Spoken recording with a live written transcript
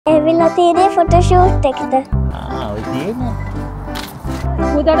ඇවිල්ලා තියෙන්නේ ෆොටෝෂූට් එකට. ඔය තියෙන්නේ.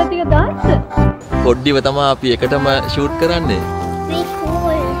 උදාට ටික දාන්න. පොඩ්ඩිව තමයි අපි එකටම ෂූට් කරන්නේ. Very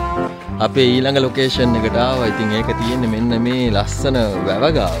cool. අපේ ඊළඟ ලොකේෂන් එකට ආවා. ඉතින් ඒක තියෙන්නේ මෙන්න මේ ලස්සන වැව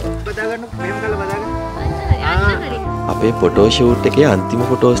ගාව. බදාගන්න මෙහෙම කරලා බදාගන්න. අපේ ෆොටෝ ෂූට් එකේ අන්තිම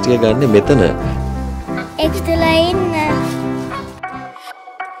ෆොටෝස් ටික ගන්න මෙතන. එක්ස්ටලා ඉන්න.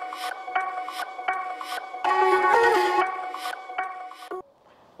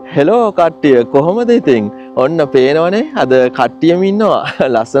 හෙලෝ කට්ටිය කොහොමද ඉතින්? ඔන්න පේනවනේ අද කට්ටියම ඉන්නවා.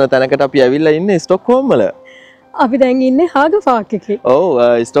 ලස්සන තැනකට අපි ඇවිල්ලා ඉන්නේ ස්ටොක්හෝම් වල. අපි දැන් ඉන්නේ හාග පාක් එකේ. ඔව්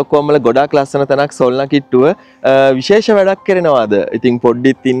ස්ටොක්හෝම් වල ගොඩාක් ලස්සන තැනක් සොල්නා කිට්ටුව විශේෂ වැඩක් කරනවා අද. ඉතින්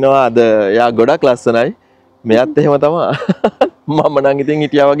පොඩ්ඩිත් ඉන්නවා අද. එයා ගොඩාක් ලස්සනයි. මෙයත් එහෙම තමයි. මම නම් ඉතින්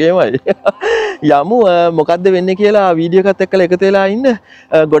හිටියා වගේමයි. යමු මොකද්ද වෙන්නේ කියලා වීඩියෝ එකත් එක්කලා එකතු වෙලා ඉන්න.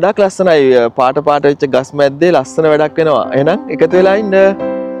 ගොඩාක් ලස්සනයි. පාට පාට වෙච්ච ගස් මැද්දේ ලස්සන වැඩක් වෙනවා. එහෙනම් එකතු වෙලා ඉන්න.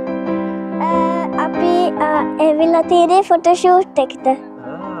 අපි ඇවිල්ලා තියෙන්නේ ෆොටෝෂූට් එකට.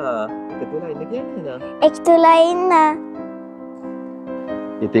 එකතු වෙලා ඉන්න කියන්නේ නේද? එක්ස්ටලා ඉන්න.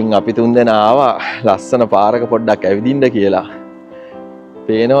 ඉතින් අපි තුන්දෙනා ආවා ලස්සන පාරක පොඩ්ඩක් ඇවිදින්න කියලා.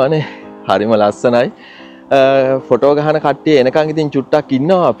 පේනවනේ හරිම ලස්සනයි. ෆොටෝ ගහන කට්ටිය එනකන් ඉතින් චුට්ටක්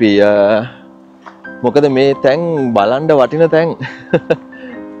ඉන්නවා අපි. මොකද මේ තැන් බලන්න වටින තැන්.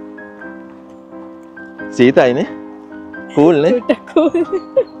 සීතයිනේ. කූල් නේ? cool.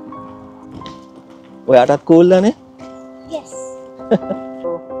 ඔයාටත් කූල් දානේ? Yes.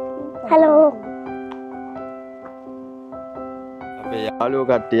 Hello. අපේ යාළුවෝ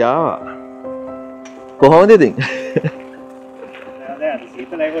කට්ටිය ආවා. කොහොමද ඉතින්? දැන්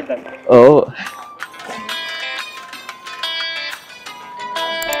සීතලයි පොඩ්ඩක්. ඔව්.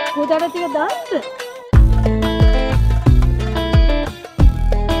 උදාට ටික දාන්න.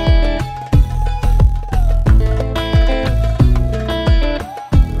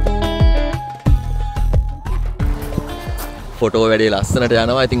 ෆොටෝ වැඩේ ලස්සනට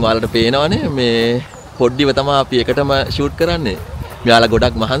යනවා. ඉතින් ඔයාලට පේනවනේ මේ පොඩ්ඩිව තමයි අපි එකටම ෂූට් කරන්නේ. මෙයාලා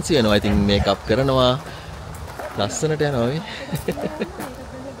ගොඩක් මහන්සි වෙනවා. ඉතින් මේකප් කරනවා. ලස්සනට යනවා මේ.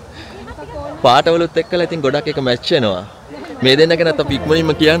 පාටවලුත් එක්කලා ඉතින් ගොඩක් එක මැච් වෙනවා. මේ දෙන්න ගැනත් අපි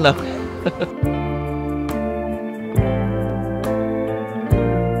ඉක්මනින්ම කියන්න.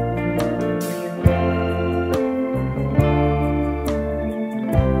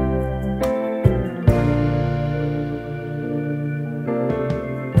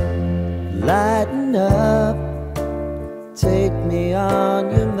 Lighten up, take me on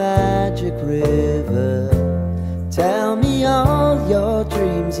your magic river. Tell me all your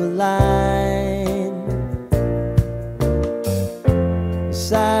dreams align.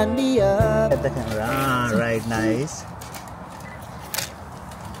 Sign me up. Right, nice.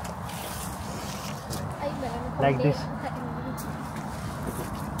 Like this.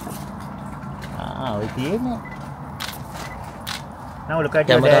 ඔය තියෙන්නේ. Now look at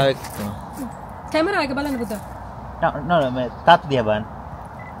your dad. කැමරාව එක බලන්න පුතා. No, මේ තාත් දිහා බලන්න.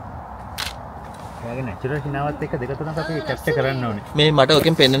 එයාගේ නැචරල් හිනාවත් එක්ක දෙක තුනක් අපි කැප්චර් කරන්න ඕනේ. මේ මට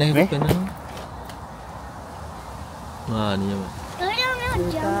ඔකෙන් පෙන්නන හැටි පෙන්නන්න. නියම.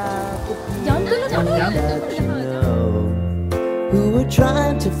 Who were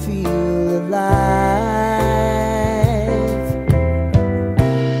trying to feel alive.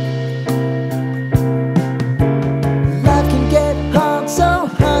 Life can get hard, so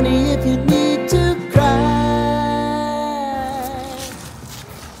honey, if you need to cry.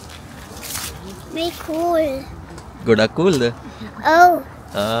 Very cool. ගොඩක් කූල්ද? Oh.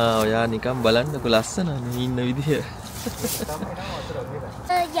 ඔයා නිකන් බලන්නකො ලස්සනනේ ඉන්න විදිය.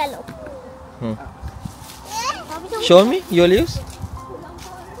 Yellow. Show me your leaves.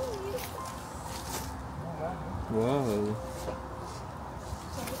 Wow.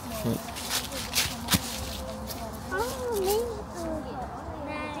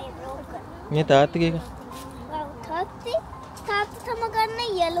 මේ තාත්තගේ එක. තාත්තා තම ගන්න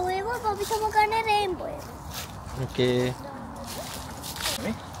yellow ඒවා අපි තම ගන්න rainbow ඒවා. Okay.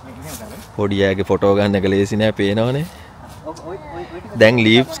 පොඩි අයගේ ෆොටෝ ගන්න එක ලේසි නෑ පේනවනේ. දැන්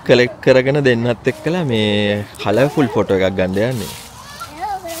ලීව්ස් කලෙක්ට් කරගෙන දෙන්නත් එක්කලා මේ කලර්ෆුල් ෆොටෝ එකක් ගන්න යන්නේ.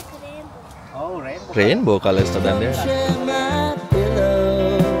 රේන්බෝ කලර්ස් හදන්න යන්නේ. Share my pillow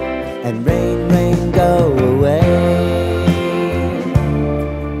and rain, rain, go away.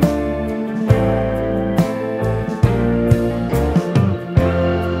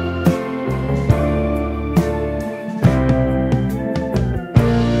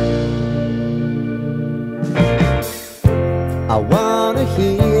 I wanna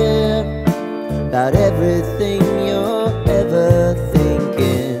hear about everything you're ever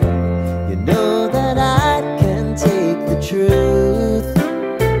thinking. You know that I can take the truth.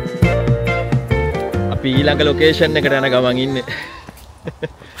 ඊළඟ ලොකේෂන් එකට යන ගමන් ඉන්නේ.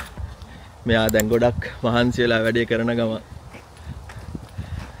 මෙයා දැන් ගොඩක් මහන්සි වෙලා වැඩේ කරන ගමන්.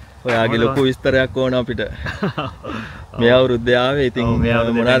 ඔයාගේ ලොකු විස්තරයක් ඕන අපිට. මේ අවුරුද්දේ ආවේ. ඉතින්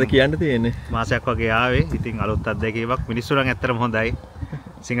මොනවද කියන්න තියෙන්නේ? මාසයක් වගේ ආවේ. ඉතින් අලුත් අත්දැකීමක්. මිනිස්සු නම් ඇත්තටම හොඳයි.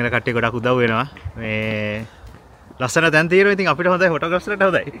 සිංහල කට්ටිය ගොඩක් උදව් වෙනවා. මේ ලස්සන දැන් තියෙනවා. ඉතින් අපිට හොඳයි, ෆොටෝග්‍රාෆර්ස්ලාට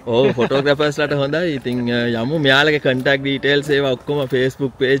හොඳයි. ඔව් ෆොටෝග්‍රාෆර්ස්ලාට හොඳයි. ඉතින් යමු මෙයාලගේ contact details ඒවා ඔක්කොම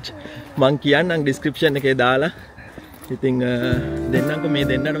Facebook page මං කියන්නම් description එකේ දාලා. ඉතින් දෙන්නම්කෝ මේ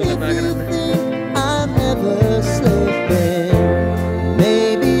දෙන්නටම කතා කරන්න. I'm never sleeping.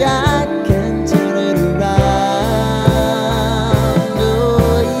 Maybe I can turn it around.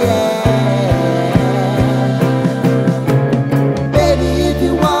 Oh yeah. Baby, if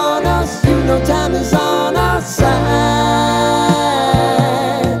you want us, you know time is on our side.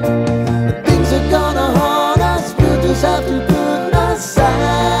 Things are gonna haunt us. We'll just have to put aside.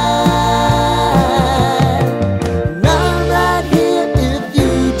 Now right here, if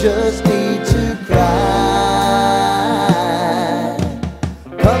you just need to cry.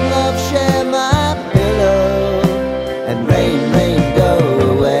 Come love, share my pillow, and rain, rain, go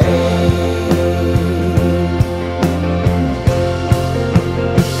away.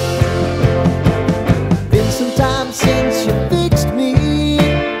 Been some time since you fixed me.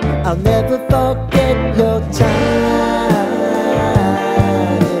 I'll never forget your time.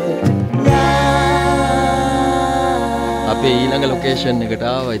 අපේ ඊළඟ location එකට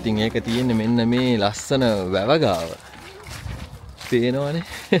ආවා. ඉතින් ඒක තියෙන්නේ මෙන්න මේ ලස්සන වැව ගාව. පේනවනේ.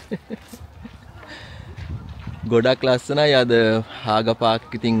 ගොඩක් ලස්සනයි. අද හාගා පාක්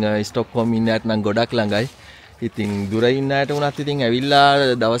ඉතින් ස්ටොක්හෝම් ඉන්නයට නම් ගොඩක් ළඟයි. ඉතින් දුර ඉන්න අයට උනත් ඉතින් ඇවිල්ලා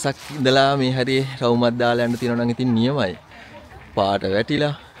දවසක් ඉඳලා මේ හැරි රවුමක් දාලා යන්න තියෙනවා නම් ඉතින් නියමයි. පාට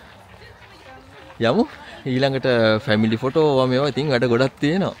වැටිලා. යමු ඊළඟට ෆැමිලි ෆොටෝ මේවා ඉතින් වැඩ ගොඩක්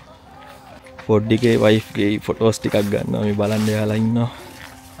තියෙනවා. පොඩ්ඩිගේ වයිෆ්ගේ ෆොටෝස් ටිකක් ගන්නවා. මේ බලන්න යාලා ඉන්නවා.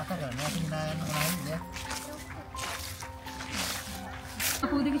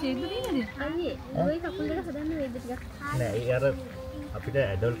 කපුදේ ෂේප් දෙන්නේ අයියේ ඔය කකුල් දෙක හදන්න වේද ටිකක්. නෑ ඒ අර අපිට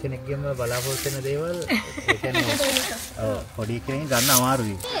ඇඩල්ට් කෙනෙක්ගෙම බලාපොරොත්තු වෙන දේවල් ඒ කියන්නේ ඔව් පොඩි කෙනෙක් ගන්න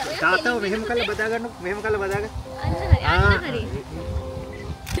අමාරුයි. තාත්තව මෙහෙම කරලා බදා ගන්න මෙහෙම කරලා බදා ගන්න. අන්න හරි.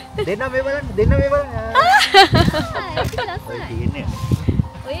 දෙන්න මේ බලන්න දෙන්න මේ බලන්න. ඒක ලස්සනයි. ඔය තියෙන්නේ.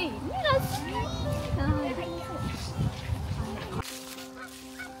 ඔය ඉන්නේ ලස්සනයි.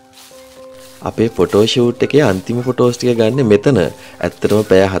 අපේ ෆොටෝ ෂූට් එකේ අන්තිම ෆොටෝස් ටික ගන්න මෙතන. ඇත්තටම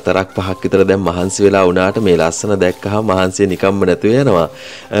පැය 4-5ක් විතර දැන් මහන්සි වෙලා වුණාට මේ ලස්සන දැක්කහම මහන්සිය නිකම්ම නැතුව යනවා.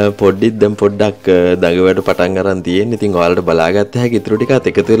 පොඩ්ඩක් දැන් පොඩ්ඩක් දඟවට පටන් අරන් තියෙන්නේ. ඉතින් ඔයාලට බලාගත්ත හැකි ඉතුරු ටිකත්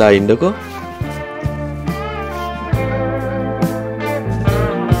එකතු වෙලා ඉන්නකෝ.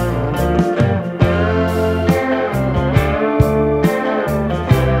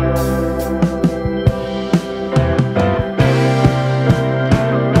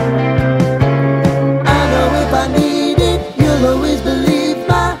 I know if I need it, you'll always believe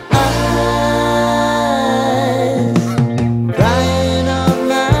my eyes. Crying on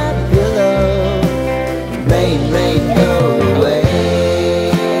my pillow, rain, rain, go away.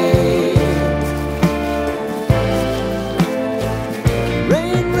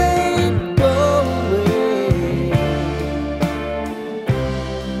 Rain, rain, go away.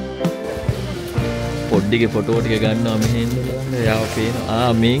 පොඩ්ඩිගේ photo ටික ගන්නවා මෙහෙන් බලන්න. යාව පේනවා.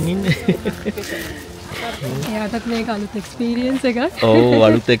 මේන් ඉන්නේ. එයාටත් මේක අලුත් එක්ස්පීරියන්ස් එකක්. ඔව්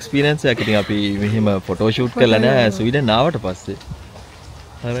අලුත් එක්ස්පීරියන්ස් එකක්. ඉතින් අපි මෙහෙම ෆොටෝ ෂූට් කරලා නෑ ස්වීඩන් ආවට පස්සේ.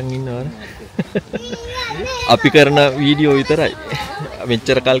 අරන් ඉන්නවා. අපි කරන වීඩියෝ විතරයි.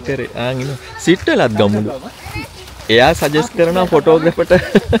 මෙච්චර කල් කරේ. ඉන්නවා. සිට්ටලත් ගමුද? එයා සජෙස්ට් කරනවා ෆොටෝග්‍රැෆර්ට.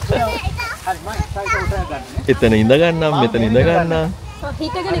 එතන ඉඳ ගන්නම් මෙතන ඉඳ ගන්නම්.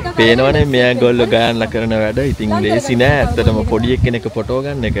 හිටගෙන එක පේනවනේ මේගොල්ලෝ ගයන්ලා කරන වැඩ. ඉතින් ලේසි නෑ ඇත්තටම පොඩි එක්කෙනෙක් ෆොටෝ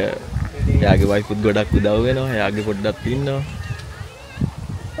ගන්න එක. එයාගේ වයිෆුත් ගොඩක් උදව් වෙනවා. එයාගේ පොඩ්ඩක් ඉන්නවා.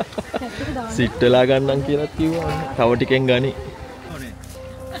 සිට්ටලා ගන්නම් කියලා කිව්වා. තව ටිකෙන් ගනි.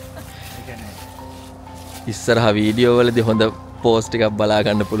 ඉස්සරහා වීඩියෝ වලදී හොඳ පෝස්ට් එකක් බලා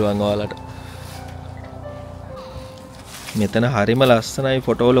ගන්න පුළුවන් ඔයාලට. මෙතන හරිම ලස්සනයි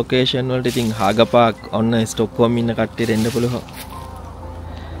ෆොටෝ ලොකේෂන් වලට. ඉතින් හාගා පාක් ඔන්න ස්ටොක්හෝම් ඉන්න කට්ටියට එන්න පුළුවන්.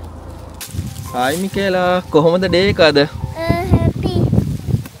 හායි මිකේලා කොහොමද ඩේ එක අද? හැපි.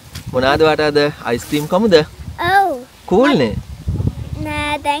 මොනවාද වට අද? අයිස්ක්‍රීම් කමුද? ඔව්. කූල් නේ?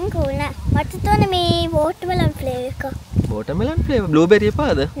 නෑ දැන් කූල් නෑ. මට තෝරන මේ වෝටර්මලන් ෆ්ලේවර් එක. වෝටර්මලන් ෆ්ලේවර් බ්ලූබෙරි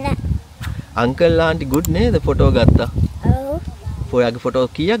එපාද? නෑ. අංකල් ආන්ටි ගුඩ් නේද ෆොටෝ ගත්තා? ඔව්. ඔයාගේ ෆොටෝ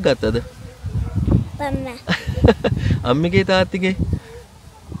කීයක් ගත්තද? තන්න. අම්මිගේ තාත්තිගේ?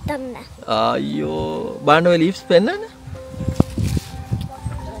 තන්න. අයියෝ බලන්න ඔය ලීෆ්ස් පෙන්නන්න.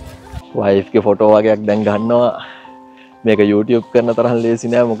 වයිෆ් ගේ ෆොටෝ වගේක් දැන් ගන්නවා. මේක YouTube කරන තරම් ලේසි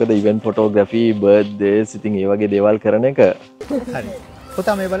නෑ. මොකද ඉවෙන්ට් ෆොටෝග්‍රැෆි, බර්ත්ඩේස් ඉතින් ඒ වගේ දේවල් කරන එක. හරි.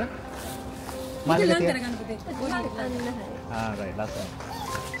 පුතා මේ බලන්න. මල්ලේ තියන්න. කරගන්න පුතේ. right ලස්සන.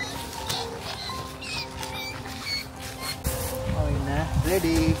 ඔන්න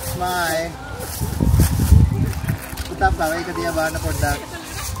ready smile. පුතා බව එක දිහා බලන්න පොඩ්ඩක්.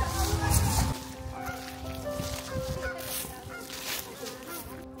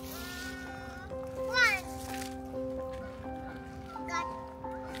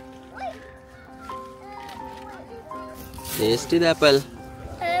 Tasty the apple.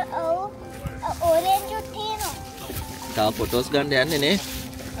 orange තියෙනවා. තා ෆොටෝස් ගන්න යන්නේ නේ.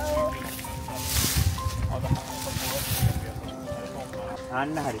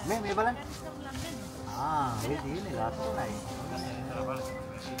 අන්න හරි. මේ බලන්න. මේ දිනේ ලස්සනයි.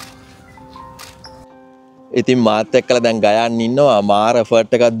 ඉතින් මාත් එක්කලා දැන් ගයන් ඉන්නවා. මාර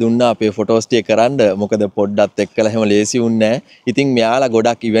එෆර්ට් එකක් දුන්නා අපේ ෆොටෝස් ටික කරන්න. මොකද පොඩ්ඩත් එක්කලා එහෙම ලේසි වුන්නේ නැහැ. ඉතින් මෙයාලා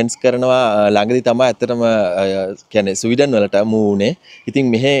ගොඩක් ඉවෙන්ට්ස් කරනවා. ළඟදී තමයි ඇත්තටම කියන්නේ ස්වීඩන් වලට මූ වුනේ. ඉතින්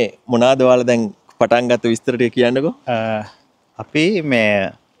මෙහෙ මොනවාද ඔයාලා දැන් පටන් ගත්ත විස්තර ටික කියන්නකෝ. අපි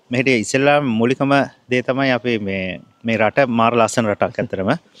මෙහෙට ඉස්සෙල්ලා මූලිකම දේ තමයි අපි මේ රට මාර ලස්සන රටක්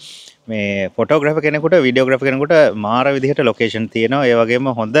ඇත්තටම. මේ ෆොටෝග්‍රැෆර් කෙනෙකුට වීඩියෝග්‍රැෆර් කෙනෙකුට මාර විදිහට ලොකේෂන් තියෙනවා. ඒ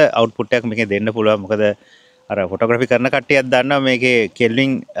වගේම හොඳ අවුට්පුට් එකක් මේකේ දෙන්න පුළුවන්. මොකද අර ෆොටෝග්‍රැෆි කරන කට්ටියක් දන්නවා මේකේ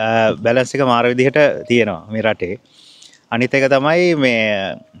කෙල්වින් බැලන්ස් එක මාර විදිහට තියෙනවා මේ රටේ. අනිත් එක තමයි මේ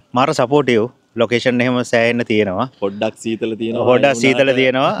මාර සපෝටිව් ලොකේෂන් එහෙම සෑහෙන්න තියෙනවා. පොඩ්ඩක් සීතල තියෙනවා. පොඩ්ඩක් සීතල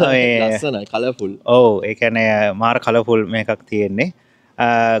තියෙනවා. ලස්සනයි කලර්ෆුල්. ඔව් ඒ කියන්නේ මාර කලර්ෆුල් මේකක් තියෙන්නේ.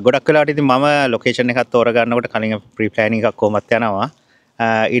 ගොඩක් වෙලාවට ඉතින් මම ලොකේෂන් එකක් තෝරගන්නකොට කලින් ප්‍රී ප්ලෑනින් එකක් කොහොමත් යනවා.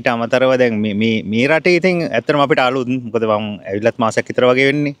 ඊට අමතරව දැන් මේ රටේ ඉතින් ඇත්තටම අපිට අලුත් මොකද මම ඇවිල්ලත් මාසයක් විතර වගේ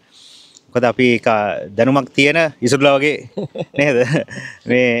වෙන්නේ. මොකද අපි දැනුමක් තියෙන ඉසුරුලා වගේ නේද?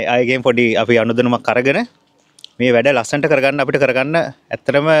 මේ අයගෙන් පොඩි අපි අනුදැනුමක් අරගෙන මේ වැඩ ලස්සනට කරගන්න අපිට කරගන්න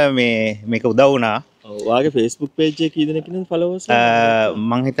ඇත්තටම මේක උදව් වුණා. ඔයාගේ Facebook page එකේ කී දෙනෙක් ඉන්නද followers?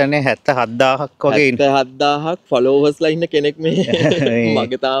 මම හිතන්නේ 77000ක් වගේ 77000ක් followers-ලා ඉන්න කෙනෙක් මේ.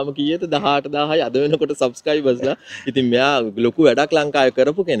 මගේ තාම කීයද 18000යි අද වෙනකොට subscribers-ලා. ඉතින් මෙයා ලොකු වැඩක් ලංකාවේ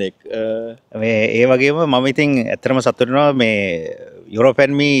කරපු කෙනෙක්. මේ ඒ වගේම මම ඉතින් ඇත්තටම සතුටු වෙනවා මේ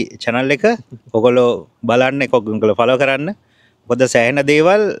European Me channel එක ඔයගොල්ලෝ බලන්න ඔයගොල්ලෝ follow කරන්න. මොකද සෑහෙන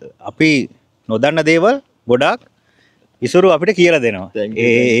දේවල් අපි නොදන්න දේවල් ගොඩක් ඉසුරු අපිට කියලා දෙනවා.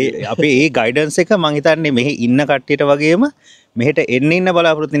 අපි ඒ ගයිඩන්ස් එක මං හිතන්නේ මෙහි ඉන්න කට්ටියට වගේම මෙහෙට එන්න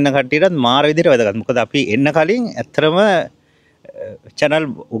බලාපොරොත්තු ඉන්න කට්ටියටත් මාර විදිහට වැදගත්. මොකද අපි එන්න කලින් ඇත්තටම channel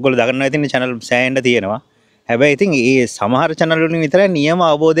ඔයගොල්ලෝ දගන්නවා ඉතින් channel සෑහෙන්න තියෙනවා. හැබැයි ඉතින් මේ සමහර channel වලින් විතරයි නියම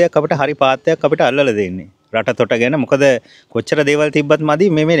අවබෝධයක් අපිට හරි පාත්තයක් අපිට අල්ලලා දෙන්නේ. රට තොට ගැන මොකද කොච්චර දේවල් තිබ්බත්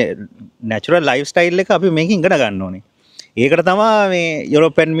මදි මේ natural lifestyle එක අපි මේකෙන් ඉගෙන ගන්න ඕනේ. ඒකට තමයි මේ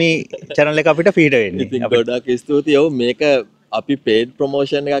යුරෝපන් මේ channel එක අපිට ෆීඩ් වෙන්නේ. ඉතින් ගොඩක් ස්තුතියි. ඔව් මේක අපි paid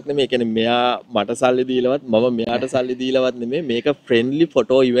promotion එකක් නෙමෙයි. ඒ කියන්නේ මෙයා මට සල්ලි දීලවත් මම මෙයාට සල්ලි දීලවත් නෙමෙයි. මේක friendly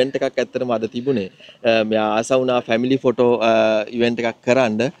photo event එකක් ඇත්තටම අද තිබුණේ. මෙයා ආස වුණා family photo event එකක්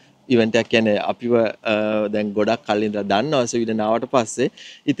කරන්න. event එකක් කියන්නේ අපිව දැන් ගොඩක් කලින් ඉඳලා දන්නවා ස්වීඩන් ආවට පස්සේ.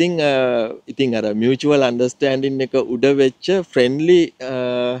 ඉතින් අර mutual understanding එක උඩ වෙච්ච friendly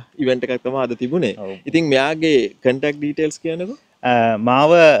event එකක් තමයි අද තිබුණේ. ඉතින් මෙයාගේ contact details කියන්නකෝ.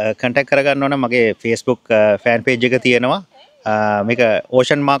 මාව contact කරගන්න ඕන මගේ Facebook fan page එක තියෙනවා. මේක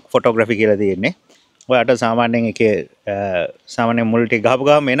Ocean Mark Photography කියලා තියෙන්නේ. ඔයාලට සාමාන්‍යයෙන් ඒකේ සාමාන්‍ය මුල් ටික ගහපු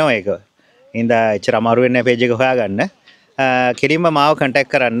ගාම එනවා ඒක. ඉතින් එච්චර අමාරු වෙන්නේ නැහැ page එක හොයාගන්න. කෙලින්ම මාව contact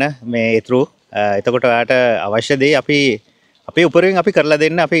කරන්න මේ through. එතකොට ඔයාලට අවශ්‍ය දේ අපි උපරින් අපි කරලා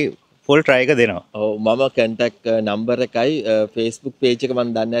දෙන්න අපි full try එක දෙනවා. ඔව් මම contact number එකයි Facebook page එක මම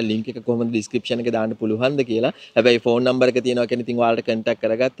දන්නේ නැහැ link එක කොහොමද description එකේ දාන්න පුළුවන්ද කියලා. හැබැයි phone number එක තියෙනවා කියන්නේ ඉතින් ඔයාලට contact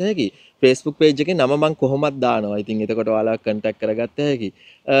කරගත්ත හැකි. Facebook page එකේ නම මම කොහොමද දානවා. ඉතින් එතකොට ඔයාලා contact කරගත්ත හැකි.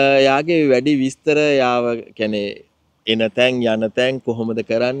 යාගේ වැඩි විස්තර යාව කියන්නේ එන තැන් යන තැන් කොහොමද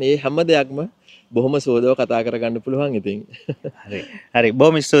කරන්නේ හැම දෙයක්ම බොහොම සෝදව කතා කරගන්න පුළුවන් ඉතින්. හරි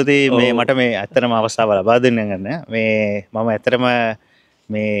බොහොම ස්තුතියි මේ මට මේ ඇත්තටම අවස්ථාව ලබා දෙන්න ගන්න. මේ මම ඇත්තටම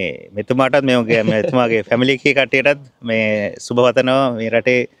මේ මෙතුමාටත් මෙතුමාගේ ෆැමිලි එකේ කට්ටියටත් මේ සුබ වතනවා. මේ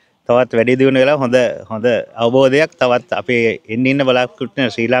රටේ තවත් වැඩි දියුණු වෙලා හොඳ අවබෝධයක් තවත් අපේ ඉන්න බලාපොරොත්තු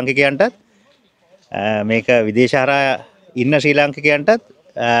වෙන ශ්‍රී ලාංකිකයන්ටත් මේක විදේශ හරහා ඉන්න ශ්‍රී ලාංකිකයන්ටත්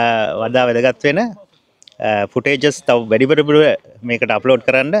වඩා වැදගත් වෙන ෆුටේජස් තව වැඩිපුර මේකට අප්ලෝඩ්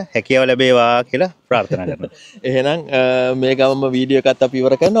කරන්න හැකියාව ලැබේවා කියලා ප්‍රාර්ථනා කරනවා. එහෙනම් මේ ගමම වීඩියෝ එකත් අපි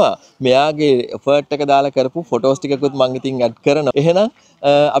ඉවර කරනවා. මෙයාගේ එෆර්ට් එක දාලා කරපු ෆොටෝස් ටිකකුත් මම ඉතින් ඇඩ් කරනවා. එහෙනම්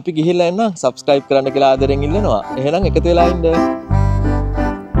අපි ගිහිල්ලා එන්න සබ්ස්ක්‍රයිබ් කරන්න කියලා ආදරෙන් ඉල්ලනවා. එහෙනම් එකතු වෙලා ඉන්න.